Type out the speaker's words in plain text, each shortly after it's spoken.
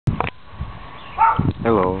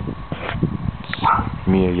Hello, it's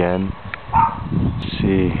me again.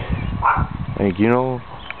 See,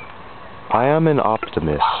 I am an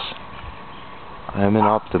optimist. I am an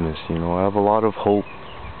optimist, I have a lot of hope.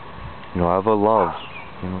 I have a love,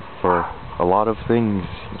 for a lot of things.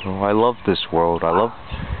 I love this world. When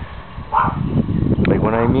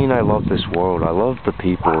I mean I love this world, I love the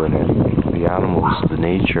people in it, the animals, the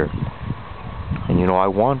nature. And,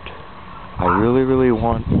 I really, really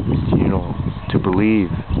want, to believe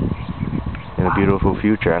in a beautiful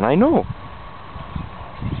future. And I know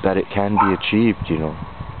that it can be achieved,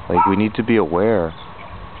 we need to be aware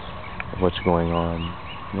of what's going on.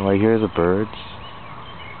 I hear the birds,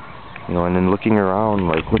 and then looking around,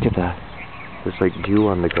 look at that. There's dew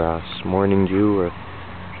on the grass, morning dew or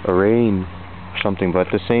a rain or something. But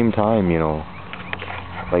at the same time,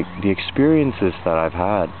 the experiences that I've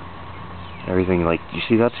had, everything, you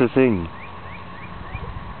see, that's the thing.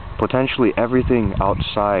 Potentially everything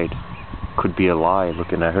outside could be a lie. I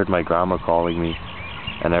heard my grandma calling me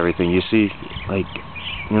and everything. You see,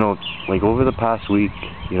 over the past week,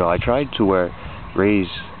 I tried to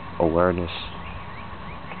raise awareness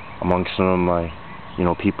amongst some of my,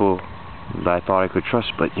 people that I thought I could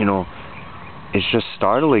trust. But, it's just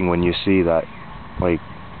startling when you see that,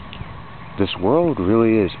 this world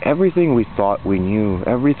really is everything we thought we knew,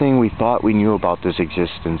 everything we thought we knew about this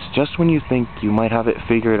existence. Just when you think you might have it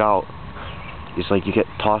figured out, it's you get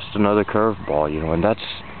tossed another curveball, and that's,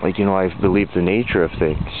 I believe the nature of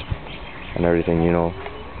things and everything,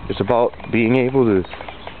 It's about being able to,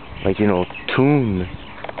 tune,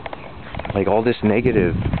 all this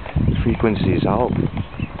negative frequencies out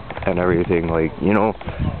and everything,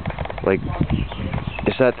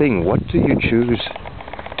 it's that thing, what do you choose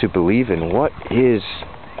to believe in? What is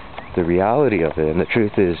the reality of it? And the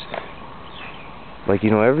truth is,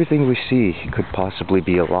 everything we see could possibly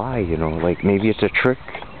be a lie, maybe it's a trick,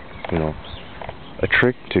 a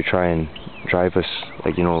trick to try and drive us,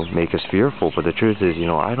 make us fearful. But the truth is,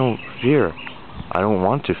 I don't fear. I don't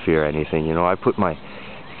want to fear anything, I put my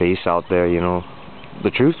face out there, the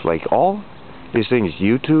truth, all these things,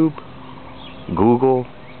 YouTube, Google,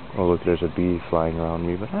 oh look, there's a bee flying around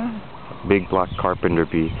me, but big black carpenter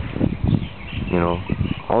bee,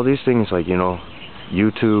 all these things,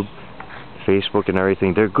 YouTube, Facebook and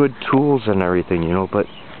everything, they're good tools and everything, but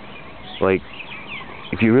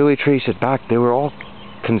if you really trace it back, they were all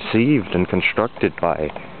conceived and constructed by,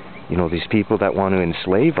 these people that want to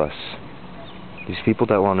enslave us. These people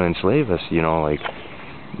that want to enslave us,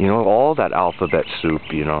 all that alphabet soup,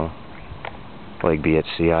 be it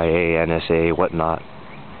CIA, NSA, whatnot,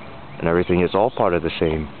 and everything, it's all part of the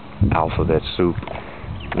same alphabet soup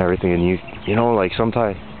and everything. And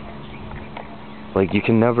sometimes, you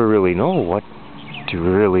can never really know what to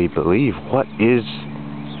really believe. What is,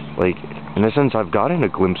 in a sense, I've gotten a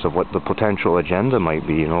glimpse of what the potential agenda might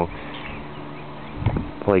be,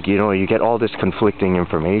 you get all this conflicting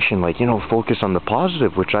information, focus on the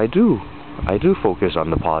positive, which I do focus on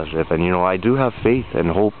the positive, and, I do have faith and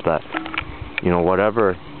hope that,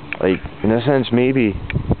 whatever, in a sense, maybe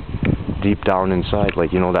deep down inside,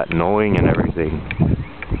 that knowing and everything,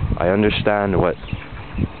 I understand what,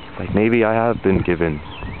 maybe I have been given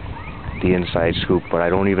the inside scoop, but I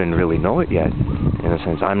don't even really know it yet, in a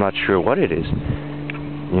sense. I'm not sure what it is,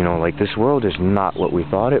 this world is not what we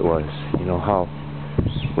thought it was, how,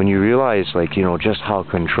 when you realize, just how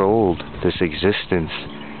controlled this existence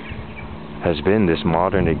has been, this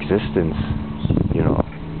modern existence,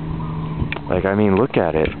 look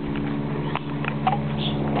at it.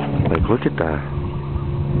 Look at that.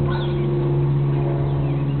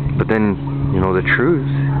 But then, the truth,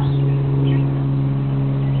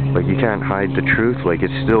 you can't hide the truth,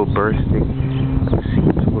 it's still bursting at the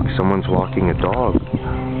seams. Look, someone's walking a dog.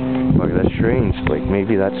 That's strange.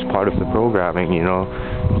 Maybe that's part of the programming, oh,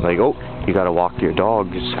 you gotta walk your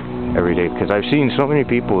dogs every day. Because I've seen so many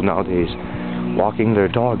people nowadays walking their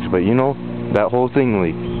dogs, but that whole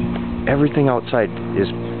thing, everything outside is,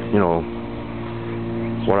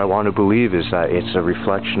 what I want to believe is that it's a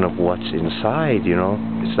reflection of what's inside,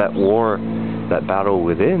 It's that war, that battle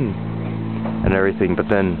within and everything. But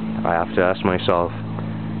then I have to ask myself,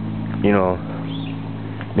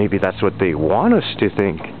 maybe that's what they want us to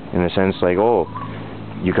think, in a sense, oh,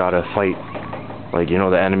 you gotta fight,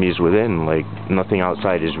 the enemies within, nothing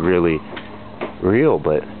outside is really real.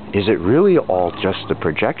 But is it really all just a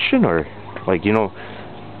projection? Or,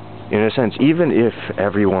 in a sense, even if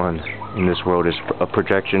everyone in this world is a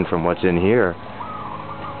projection from what's in here,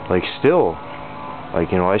 still,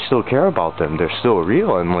 I still care about them. They're still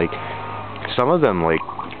real. And, some of them,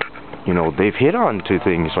 they've hit on to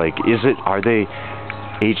things, are they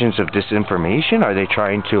agents of disinformation? Are they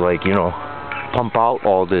trying to, like, you know, pump out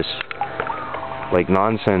all this, like,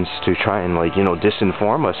 nonsense to try and, like, you know,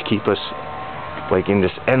 disinform us, keep us, like, in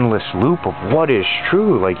this endless loop of what is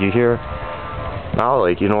true? Like, you hear now,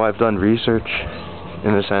 like, you know, I've done research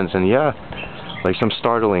in a sense, and yeah, like, some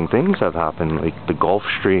startling things have happened, like the Gulf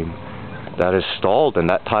Stream that is stalled, and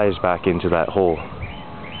that ties back into that whole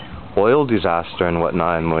oil disaster and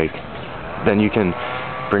whatnot, and, like, then you can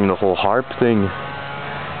bring the whole HARP thing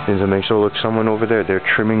into make sure, look, someone over there, they're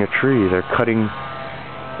trimming a tree, they're cutting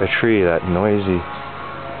a tree, that noisy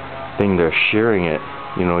thing, they're shearing it,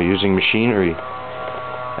 you know, using machinery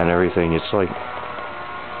and everything. It's like,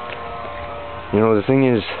 you know, the thing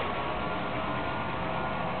is,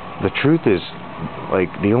 the truth is, like,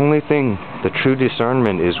 the only thing, the true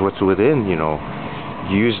discernment is what's within, you know.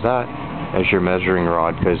 Use that as your measuring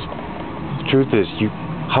rod, because the truth is,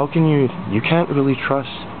 how can you can't really trust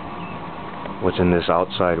what's in this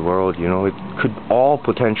outside world, you know. It could all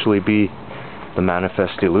potentially be the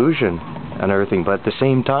manifest illusion and everything, but at the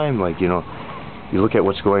same time, like, you know, you look at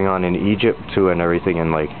what's going on in Egypt too and everything,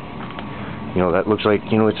 and, like, you know, that looks like,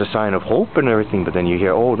 you know, it's a sign of hope and everything, but then you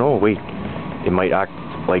hear, oh no, wait, it might act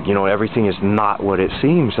like, you know, everything is not what it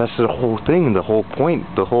seems. That's the whole thing, the whole point,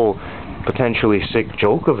 the whole potentially sick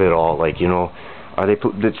joke of it all. Like, you know,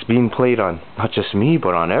 it's being played on not just me,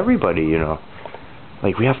 but on everybody, you know.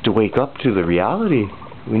 Like, we have to wake up to the reality.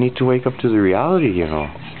 We need to wake up to the reality, you know.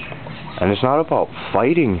 And it's not about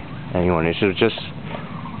fighting anyone. It's just,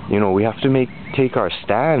 you know, we have to take our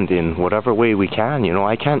stand in whatever way we can. You know,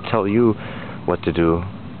 I can't tell you what to do.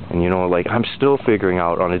 And, you know, like, I'm still figuring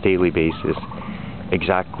out on a daily basis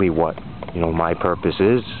exactly what, you know, my purpose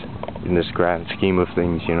is in this grand scheme of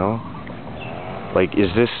things, you know. Like, is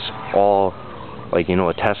this all, like, you know,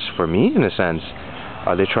 a test for me in a sense?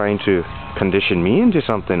 Are they trying to condition me into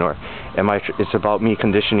something, or it's about me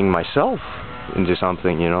conditioning myself into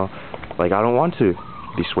something, you know? Like, I don't want to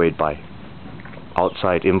be swayed by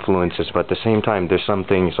outside influences, but at the same time, there's some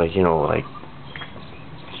things, like, you know, like,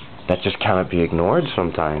 that just cannot be ignored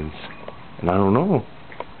sometimes. And I don't know.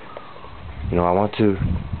 You know, I want to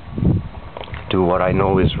do what I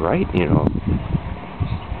know is right, you know.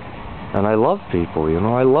 And I love people, you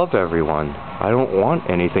know. I love everyone. I don't want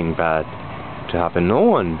anything bad to happen. No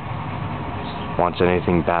one wants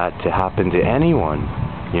anything bad to happen to anyone,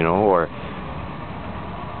 you know, or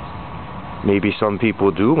maybe some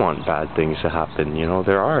people do want bad things to happen, you know.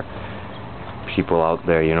 There are people out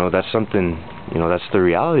there, you know, that's something, you know, that's the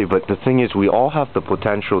reality. But the thing is, we all have the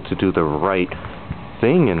potential to do the right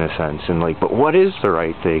thing in a sense, and, like, but what is the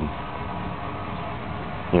right thing?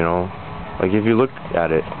 You know, like, if you look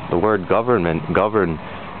at it, the word govern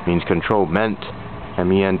means control,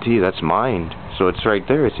 M-E-N-T, that's mind. So it's right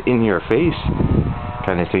there, it's in your face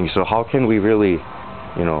kind of thing. So how can we really,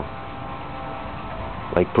 you know,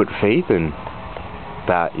 like, put faith in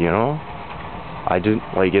that, you know? I do,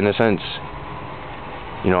 like, in a sense,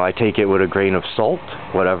 you know, I take it with a grain of salt,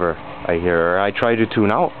 whatever I hear, or I try to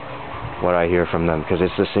tune out what I hear from them, because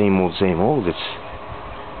it's the same old, it's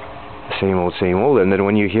the same old. And then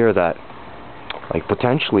when you hear that, like,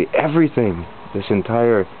 potentially everything, this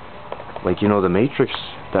entire, like, you know, the matrix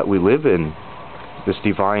that we live in, this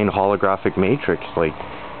divine holographic matrix, like,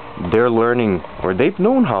 they're learning, or they've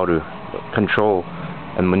known how to control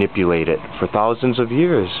and manipulate it for thousands of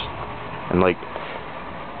years. And, like,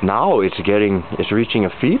 now it's reaching a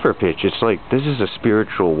fever pitch. It's like, this is a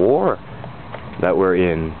spiritual war that we're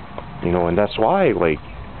in, you know. And that's why, like,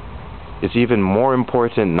 it's even more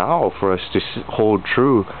important now for us to hold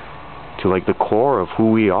true to, like, the core of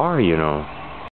who we are, you know.